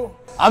pack, bro.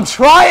 I'm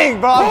trying,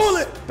 bro. Pull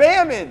I'm it.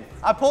 spamming.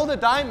 I pulled a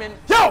diamond.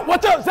 Yo,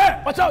 watch out,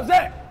 Zach. Watch out,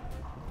 Zach.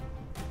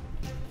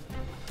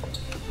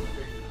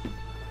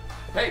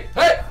 Hey,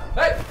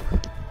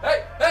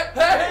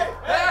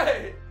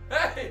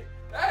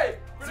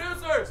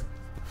 producers!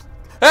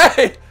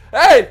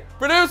 Hey,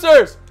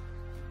 producers!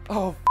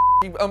 Oh,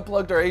 he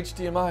unplugged our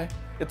HDMI.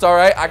 It's all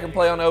right, I can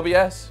play on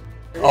OBS.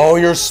 Oh,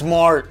 you're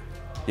smart.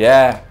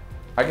 Yeah,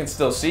 I can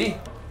still see.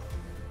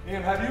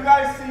 Have you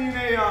guys seen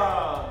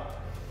a,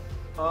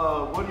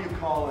 what do you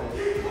call it?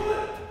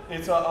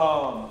 It's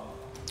a,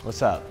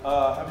 What's up?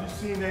 have you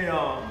seen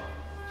a,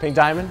 Pink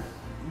diamond?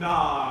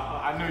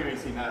 nah, I know you ain't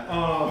seen that.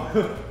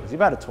 Is he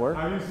about to twerk?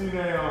 Have you seen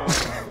a,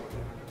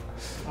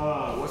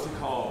 what's it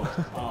called?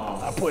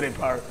 I put in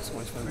power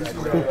switch from the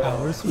back.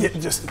 Powers? Yeah,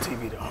 just the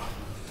TV though.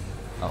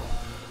 Oh.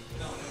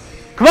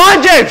 Come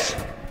on, James!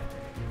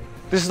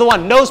 This is the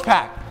one, nose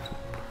pack.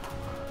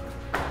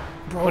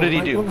 Bro, What did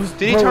he do?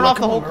 Did he bro, turn off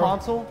the come whole on, bro.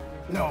 console?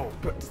 No,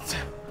 but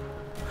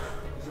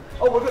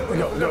Oh, we're good.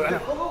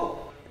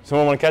 go.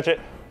 Someone want to catch it?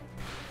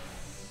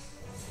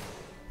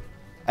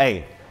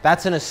 Hey,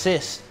 that's an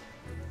assist.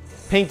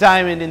 Pink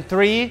diamond in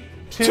 3,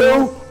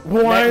 2,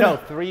 1. No,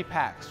 3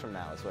 packs from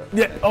now is what.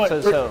 Yeah, oh,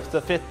 So it's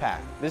the 5th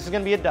pack. This is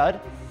gonna be a dud,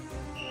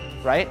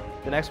 right?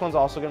 The next one's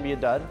also gonna be a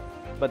dud,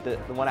 but the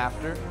one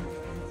after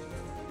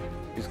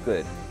is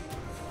good.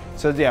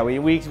 So yeah, we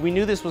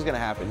knew this was gonna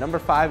happen. Number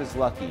 5 is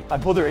lucky. I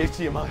pulled their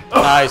HDMI.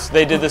 Nice,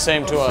 they did the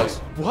same to us.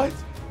 What?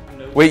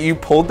 Wait, you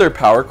pulled their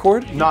power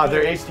cord? Nah,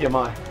 their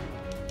HDMI.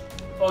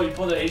 Oh, you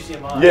pulled the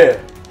HDMI. Yeah.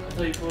 I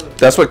thought you pulled it.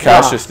 That's what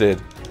Cassius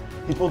did.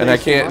 He pulled And the I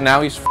can't, HDMI.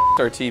 now he's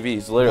f***ed our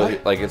TVs, literally,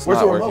 What? like it's Where's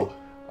not the working. remote?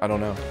 I don't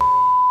know.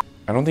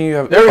 I don't think you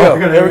have, There we go,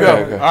 there we go.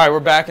 Okay. All right, we're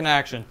back in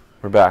action.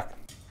 We're back.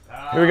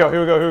 Here we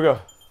go.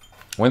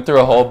 Went through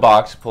a whole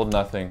box, pulled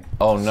nothing.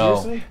 Oh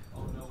no. Seriously?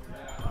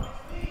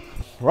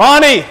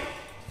 Ronnie!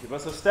 Give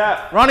us a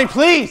stat. Ronnie,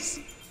 please!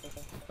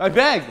 I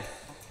beg.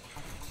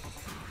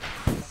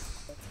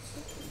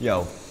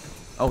 Yo.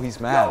 Oh, he's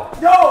mad.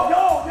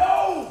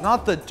 Yo!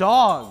 Not the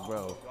dog,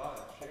 bro.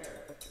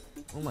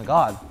 Oh my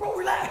God. Bro,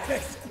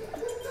 relax.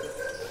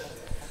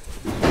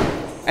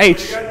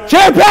 H.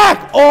 Chair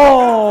back!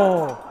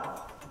 Oh!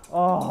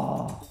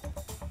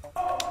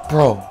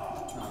 Bro,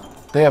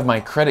 they have my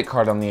credit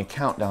card on the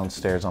account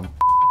downstairs. I'm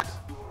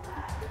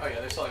Oh yeah,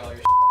 they're selling all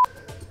your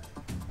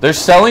They're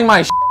selling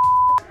my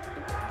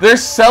They're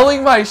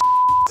selling my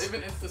They've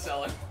been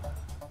insta-selling.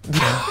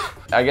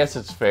 I guess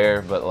it's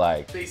fair, but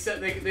like. They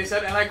said,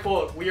 and I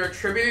quote, "We are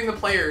attributing the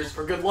players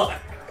for good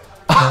luck."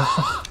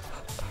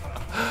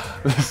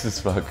 This is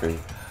fuckery.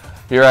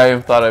 Here I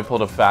am, thought I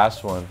pulled a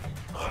fast one.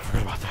 Oh, I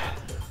forgot about that.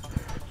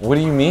 What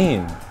do you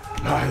mean?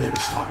 No, they were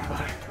just talking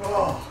about it.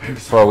 Oh,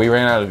 bro, we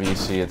ran out of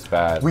EC. It's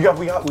bad. We got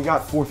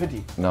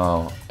 450.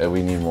 No,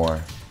 we need more.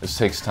 This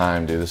takes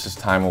time, dude. This is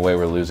time away.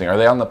 We're losing. Are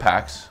they on the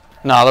packs?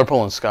 Nah, they're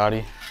pulling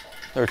Scotty.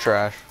 They're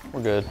trash.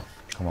 We're good.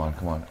 Come on,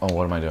 come on. Oh,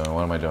 what am I doing?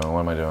 What am I doing?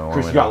 What am I doing?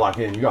 Chris, you got locked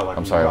in. You got locked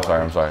in.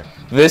 I'm sorry.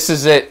 This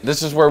is it.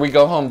 This is where we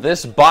go home.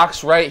 This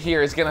box right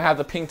here is gonna have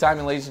the pink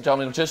diamond, ladies and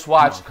gentlemen. Just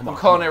watch. I'm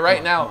calling it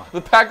right now.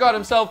 The pack god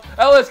himself,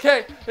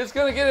 LSK, is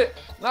gonna get it.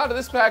 Not to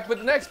this pack, but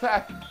the next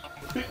pack.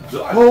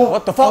 Oh,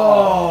 what the fuck?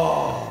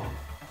 Oh.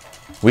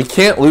 We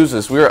can't lose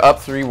this. We are up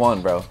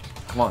 3-1, bro.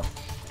 Come on.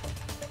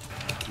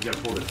 You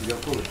gotta pull this. You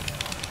gotta pull this.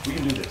 We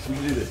can do this. We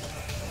can do this.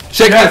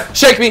 Shake me.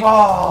 Shake me.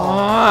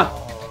 Oh.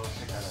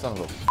 Son of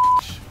a.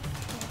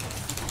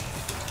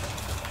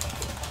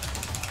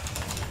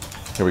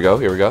 Here we go.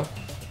 Here we go.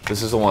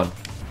 This is the one.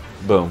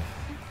 Boom.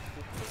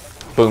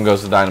 Boom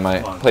goes the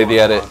dynamite. Play the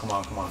edit. Come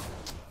on.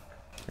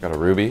 I got a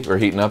ruby. We're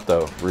heating up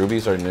though.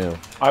 Rubies are new.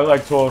 I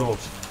like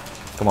totals.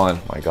 Come on.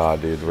 My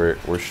God, dude.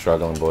 We're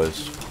struggling,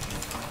 boys.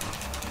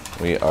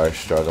 We are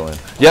struggling.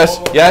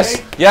 Yes.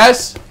 Yes.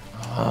 Yes.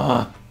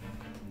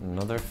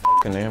 Another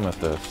fucking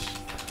amethyst.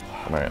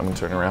 All right. I'm gonna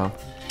turn around.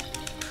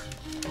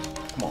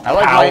 Come on. I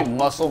like my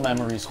muscle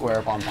memory square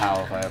up on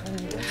POW if I ever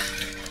need it.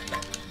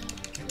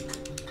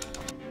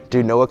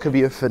 Dude, know what could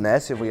be a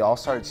finesse? If we all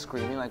start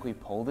screaming like we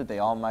pulled it, they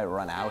all might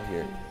run out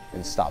here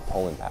and stop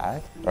pulling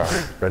back. All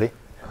right, ready?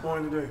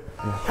 Going to do. No.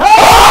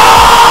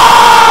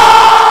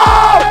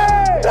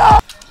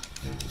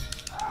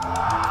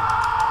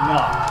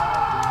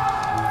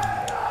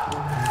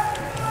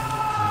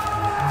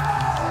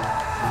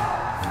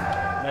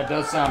 That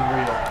does sound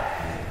real.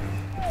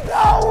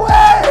 No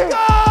way!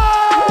 Go!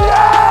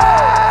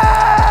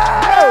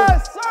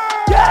 Yes, sir!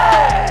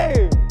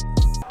 Yay!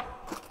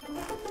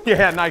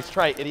 Yeah, nice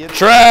try, idiot.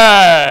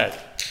 Trash!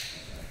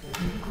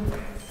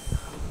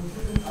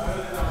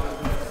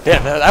 Yeah,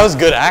 that was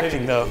good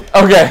acting, though.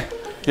 Okay.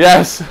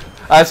 Yes.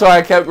 That's why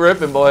I kept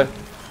ripping, boy.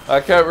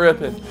 I kept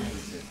ripping.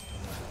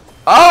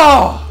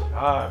 Oh!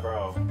 God,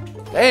 bro.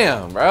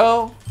 Damn,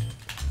 bro.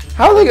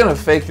 How are they gonna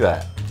fake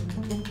that?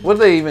 What do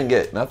they even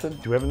get? Nothing?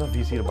 Do we have enough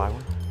VC to buy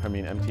one? I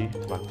mean, MT to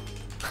buy one?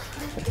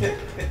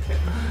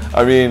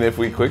 I mean, if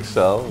we quick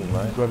sell, we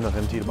might. Do we have enough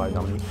MT to buy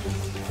Dominique?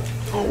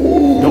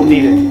 Don't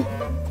need it.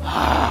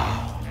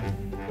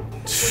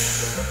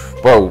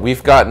 Bro,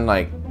 we've gotten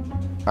like,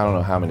 I don't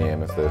know how many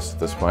amethysts at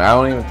this point. I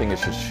don't even think it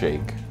should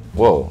shake.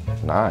 Whoa,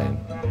 9.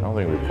 I don't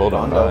think we pulled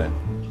on 9.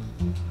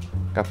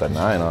 Got the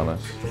 9 on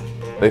us.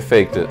 They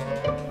faked it.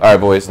 All right,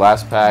 boys,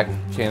 last pack.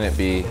 Can it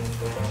be?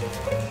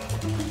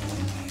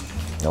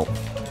 Nope.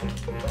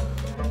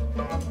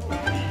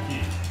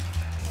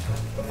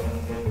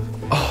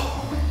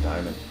 Oh,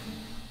 diamond.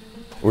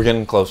 We're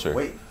getting closer.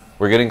 Wait.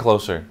 We're getting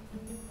closer.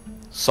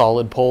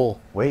 Solid pull.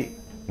 Wait.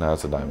 No,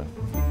 it's a diamond.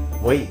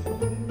 Wait.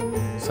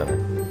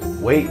 Center.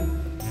 Wait.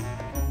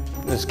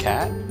 This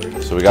cat?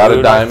 So we got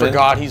a diamond. I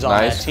forgot he's on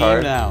Nice that team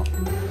card. now.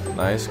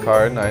 Nice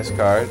card, nice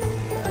card.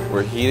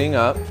 We're heating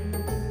up.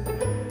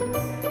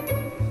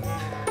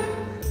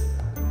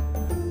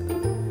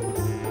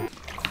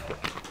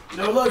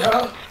 No luck,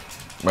 huh?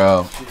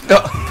 Bro.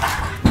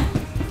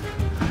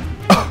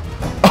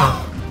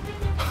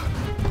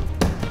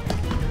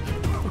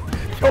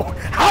 Yo,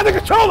 hide the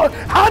controller!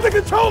 Hide the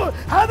controller!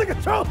 Hide the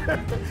controller!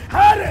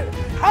 Hide it!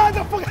 Hide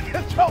the fucking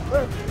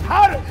controller!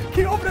 Hide it!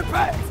 Keep opening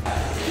packs!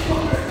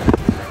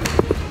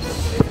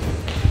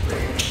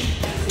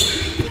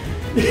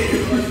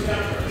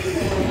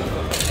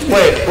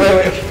 Wait.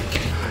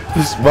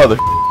 This mother.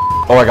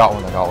 Oh, I got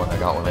one.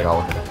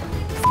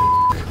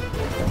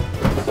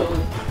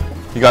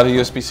 You got a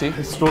USB-C?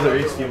 They stole their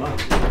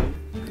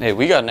HDMI. Hey,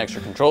 we got an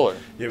extra controller.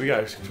 Yeah, we got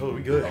extra controller.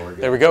 We good.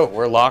 There we go.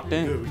 We're locked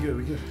in. We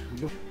good.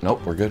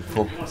 Nope, we're good.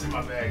 Full. What's in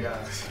my bag,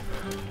 guys?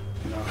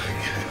 No.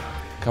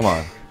 Come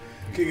on.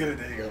 Can't get it.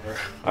 There you go, bro.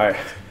 All right.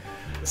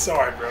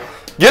 Sorry, bro.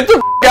 Get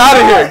the out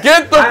of here.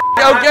 Get the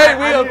okay,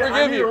 we don't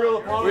forgive you.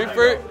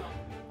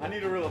 I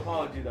need a real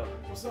apology, though.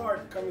 I'm sorry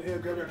for coming here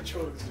and grabbing your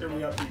controller and tearing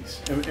me out piece.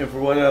 And for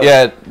what else?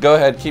 Yeah, go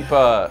ahead. Keep,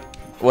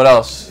 what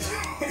else?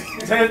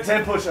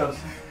 10 push-ups.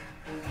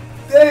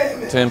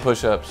 Damn it. 10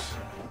 push-ups.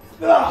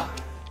 Ah.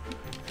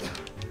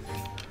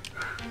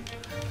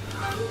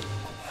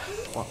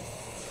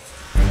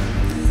 I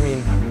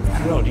mean, I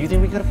don't know. Do you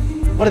think we could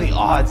have? What are the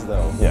odds,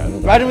 though? Yeah.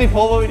 Imagine we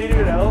pull what we didn't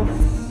even know.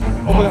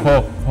 Oh my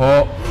God.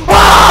 Oh,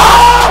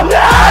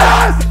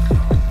 yes!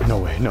 No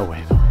way.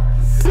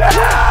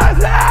 Yes!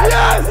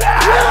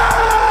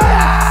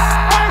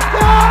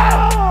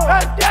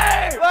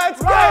 Let's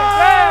go!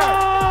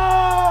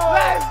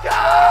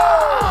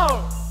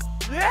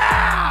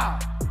 Yeah!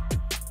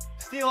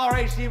 Steal our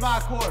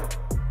HDMI cord.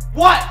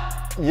 What?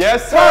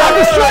 Yes, sir. I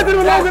distracted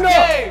him long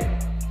enough.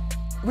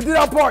 We did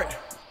our part.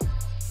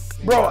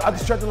 Bro, I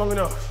distracted long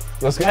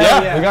enough. Let's go.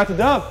 Yeah, we got the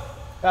dub.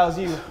 That was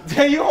you.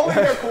 Are you holding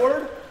your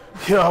cord?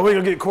 Yo, we're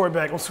gonna get Corey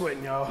back. I'm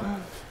sweating, y'all.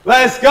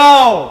 Let's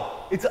go.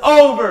 It's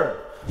over.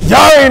 Y'all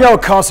already know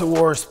console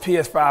wars.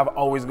 PS5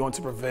 always going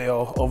to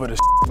prevail over the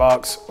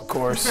box, of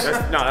course.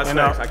 That's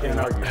facts. I can't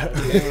argue.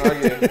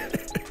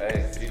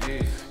 Hey,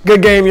 GG's.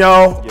 Good game,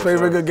 y'all.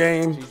 Very good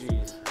game.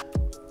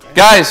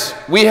 Guys,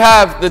 we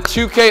have the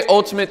 2K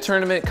Ultimate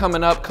Tournament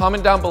coming up.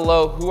 Comment down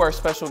below who our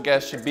special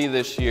guest should be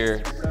this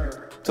year.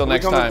 Till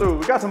next time.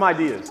 We got some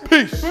ideas.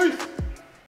 Peace.